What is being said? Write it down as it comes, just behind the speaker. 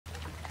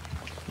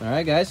All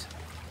right, guys.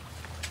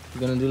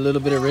 We're gonna do a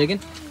little bit of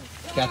rigging.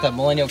 Got that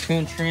millennial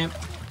coon shrimp.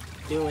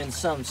 Doing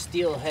some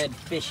steelhead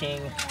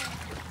fishing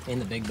in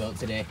the big boat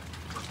today.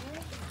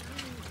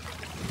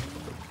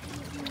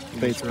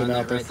 Bait's been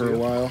out there for a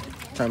while.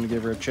 Time to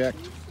give her a check.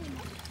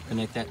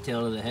 Connect that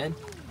tail to the head.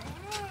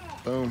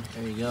 Boom.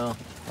 There you go.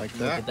 Like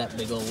Look that. at that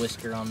big old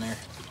whisker on there.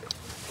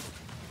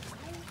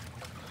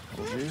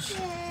 Juice.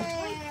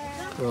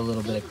 Throw a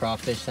little bit of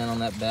crawfish scent on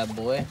that bad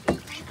boy.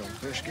 She's gonna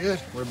fish good.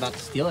 We're about to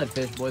steelhead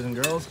fish, boys and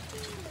girls.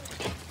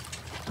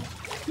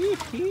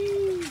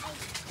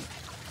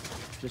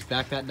 Just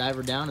back that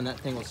diver down and that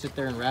thing will sit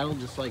there and rattle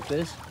just like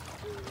this.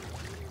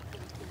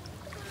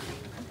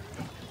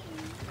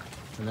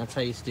 And that's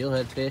how you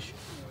steelhead fish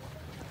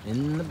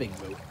in the big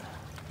boat.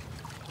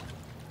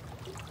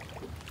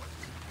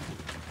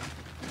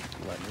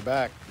 Letting her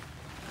back.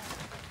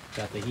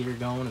 Got the heater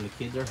going and the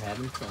kids are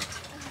having fun.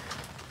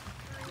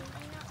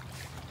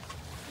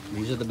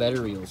 These are the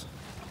better reels.